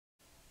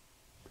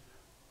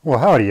Well,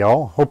 howdy,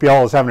 y'all. Hope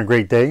y'all is having a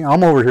great day.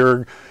 I'm over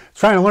here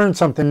trying to learn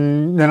something,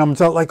 and I'm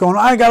like going,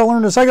 I gotta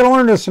learn this, I gotta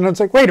learn this. And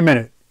it's like, wait a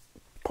minute.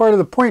 Part of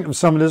the point of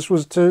some of this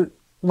was to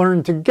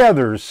learn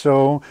together,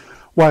 so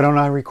why don't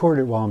I record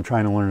it while I'm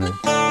trying to learn it?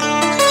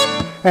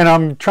 And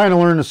I'm trying to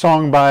learn a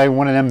song by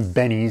one of them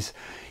Bennies.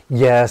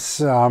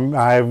 Yes,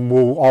 I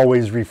will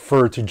always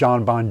refer to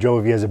Jon Bon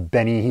Jovi as a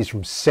Bennie. He's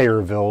from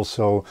Sayerville,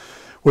 so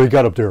what do you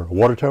got up there? A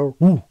water tower?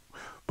 Ooh.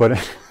 But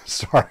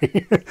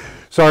sorry,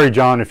 sorry,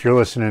 John, if you're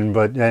listening.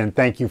 But and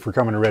thank you for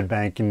coming to Red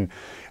Bank and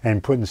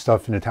putting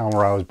stuff in the town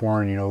where I was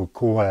born. You know,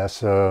 cool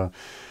ass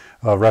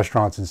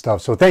restaurants and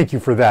stuff. So thank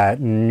you for that.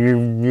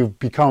 And you've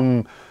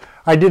become.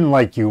 I didn't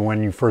like you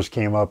when you first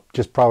came up,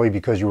 just probably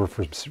because you were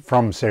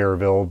from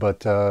Sayerville.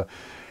 But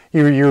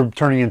you're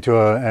turning into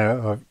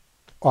a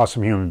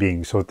awesome human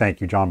being. So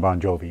thank you, Jon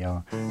Bon Jovi.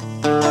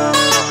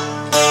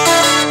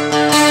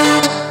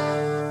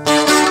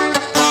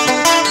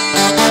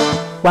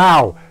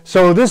 Wow.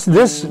 So this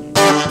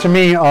to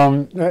me,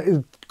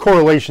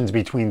 correlations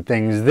between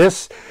things.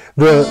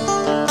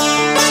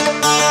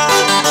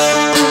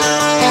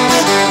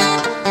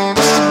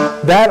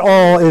 That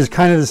all is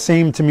kind of the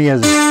same to me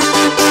as.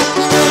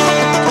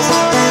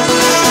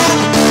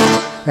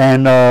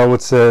 And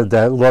what's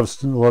that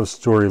love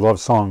story, love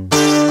song?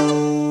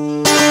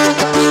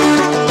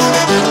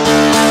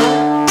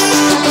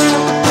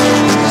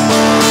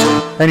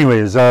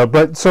 Anyways,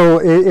 but so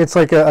it's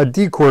like a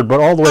D chord, but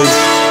all the way.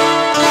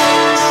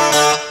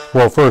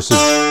 Well, first it's.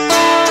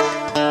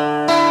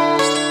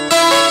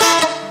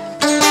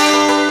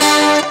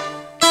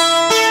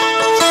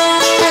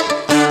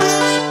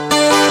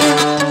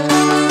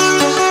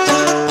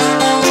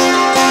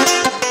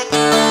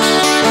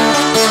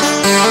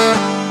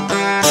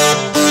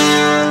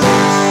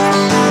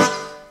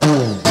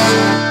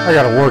 I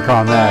gotta work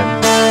on that.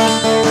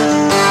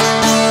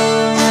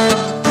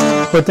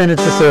 But then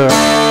it's just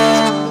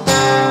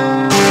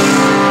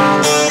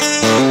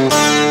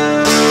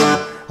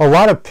a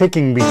lot of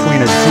picking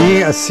between a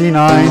D, a C9,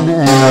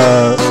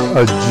 and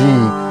a G,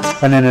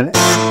 and then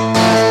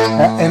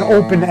an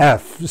open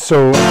F.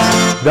 So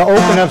the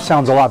open F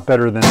sounds a lot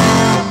better than.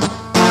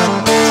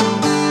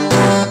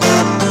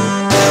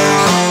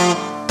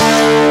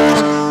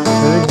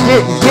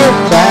 Get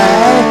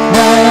back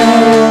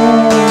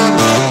home.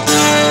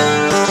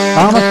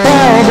 I'm a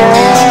cowboy.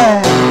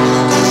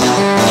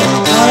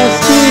 I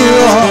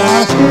still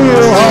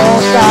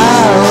hold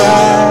fire.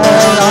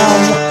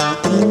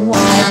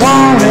 I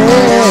want it.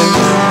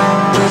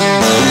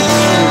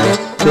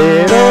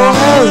 Dead or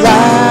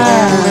alive.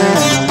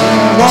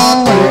 I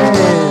want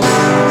it.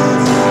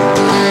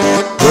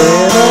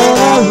 Dead or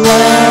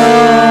alive.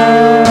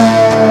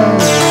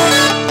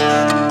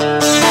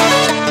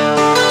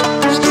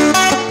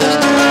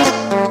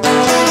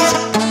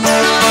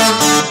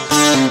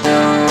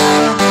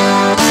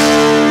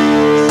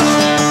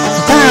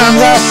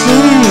 Sometimes I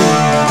see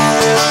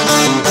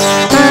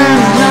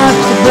times not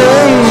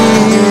today.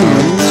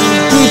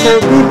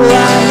 People I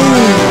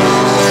need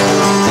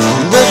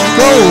just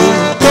go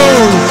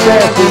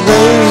separate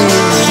ways.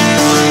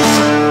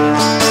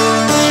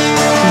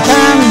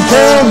 Sometimes you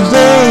tell the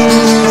day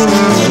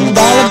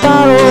by the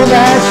bottle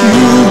that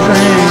you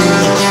drank.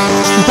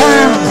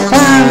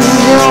 Sometimes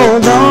you're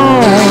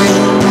gone,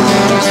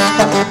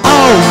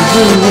 always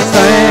do the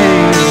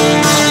same.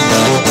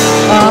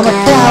 I'm a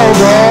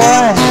cowboy.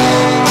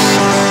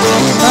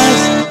 I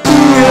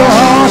steal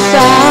horse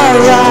I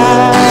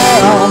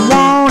ride. I'm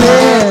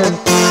wanted.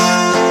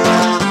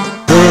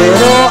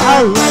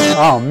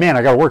 Oh man,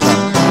 I gotta work on it.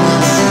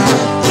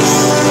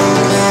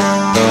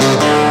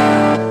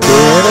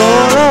 Dead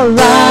or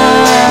alive.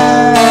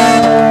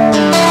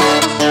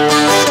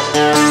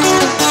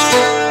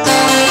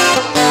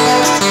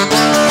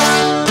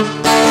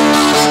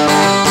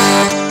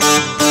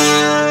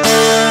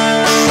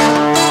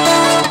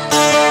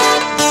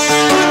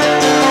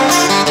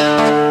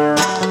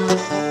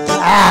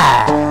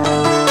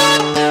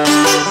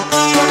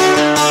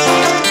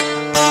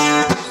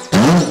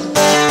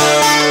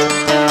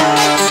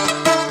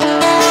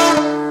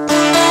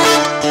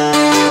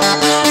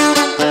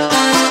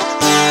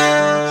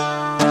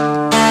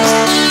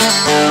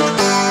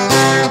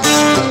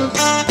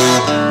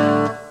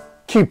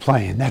 Keep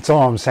playing, that's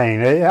all I'm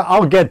saying.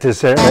 I'll get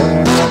this.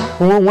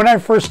 When I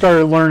first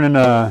started learning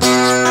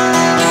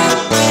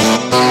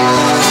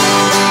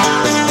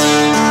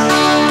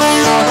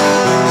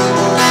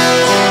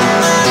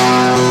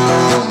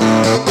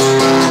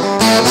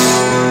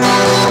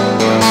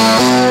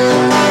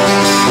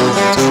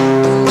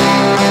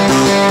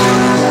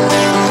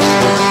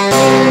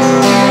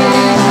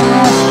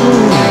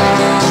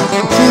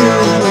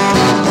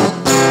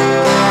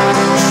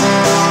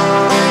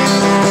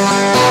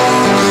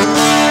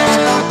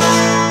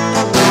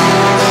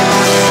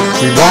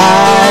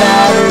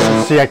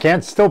see, I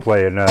can't still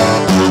play it.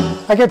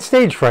 I get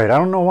stage fright. I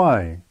don't know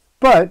why.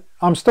 But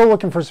I'm still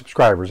looking for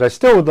subscribers. I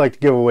still would like to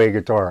give away a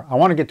guitar. I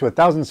want to get to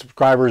 1,000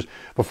 subscribers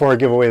before I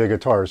give away the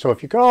guitar. So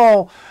if you could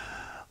all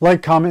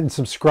like, comment, and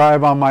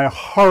subscribe on my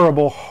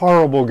horrible,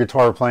 horrible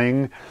guitar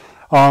playing,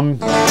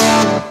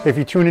 If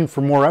you tune in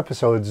for more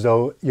episodes,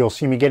 though, you'll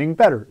see me getting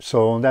better.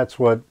 So that's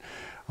what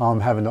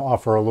I'm having to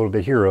offer a little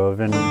bit here of,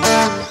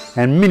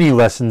 and mini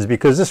lessons,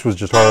 because this was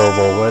just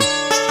horrible. But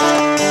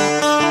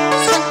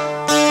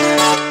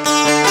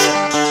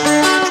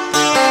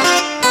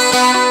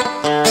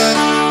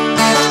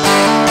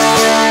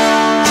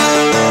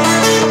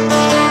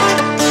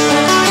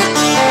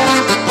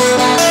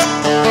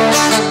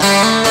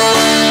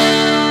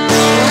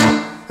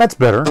that's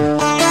better.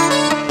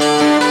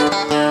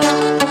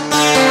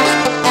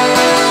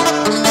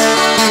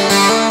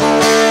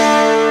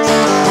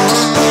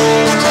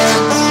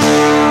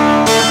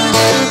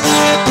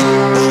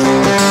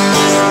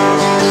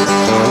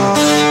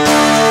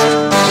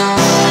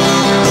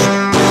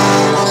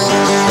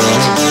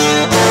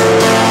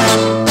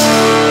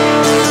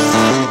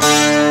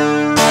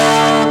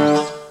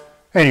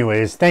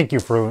 Anyways, thank you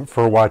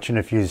for watching.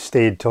 If you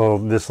stayed till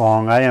this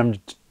long, I am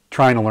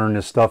trying to learn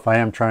this stuff. I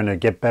am trying to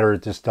get better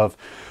at this stuff,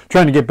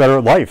 trying to get better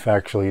at life,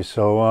 actually.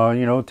 So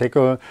you know, take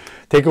a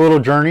little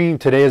journey.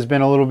 Today has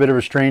been a little bit of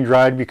a strange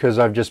ride because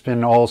I've just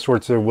been all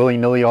sorts of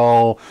willy-nilly,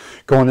 all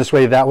going this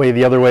way, that way,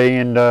 the other way,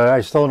 and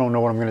I still don't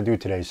know what I'm going to do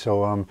today.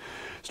 So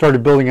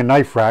started building a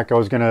knife rack. I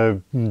was going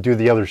to do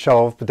the other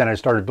shelf, but then I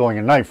started building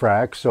a knife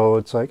rack. So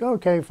it's like,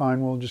 okay, fine,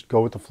 we'll just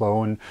go with the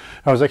flow. And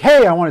I was like,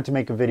 hey, I wanted to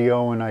make a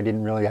video, and I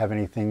didn't really have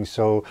anything.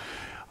 So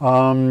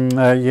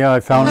yeah, I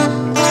found...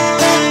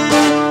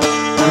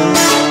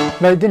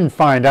 I didn't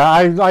find.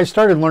 I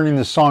started learning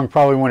this song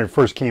probably when it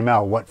first came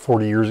out, what,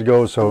 40 years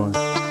ago? So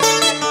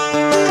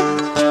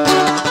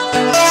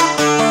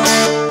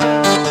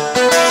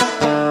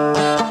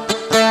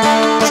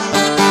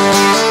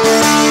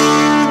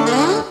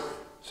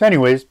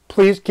anyways,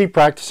 please keep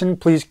practicing.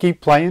 Please keep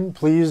playing.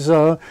 Please,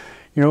 you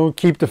know,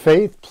 keep the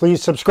faith.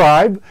 Please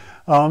subscribe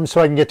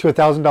so I can get to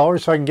 $1,000,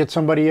 so I can get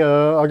somebody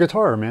a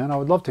guitar, man. I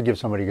would love to give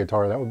somebody a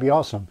guitar. That would be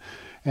awesome.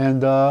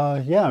 And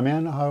yeah,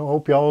 man, I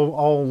hope y'all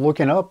all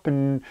looking up,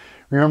 and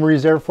remember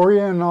he's there for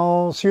you, and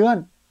I'll see you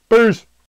then. Peace.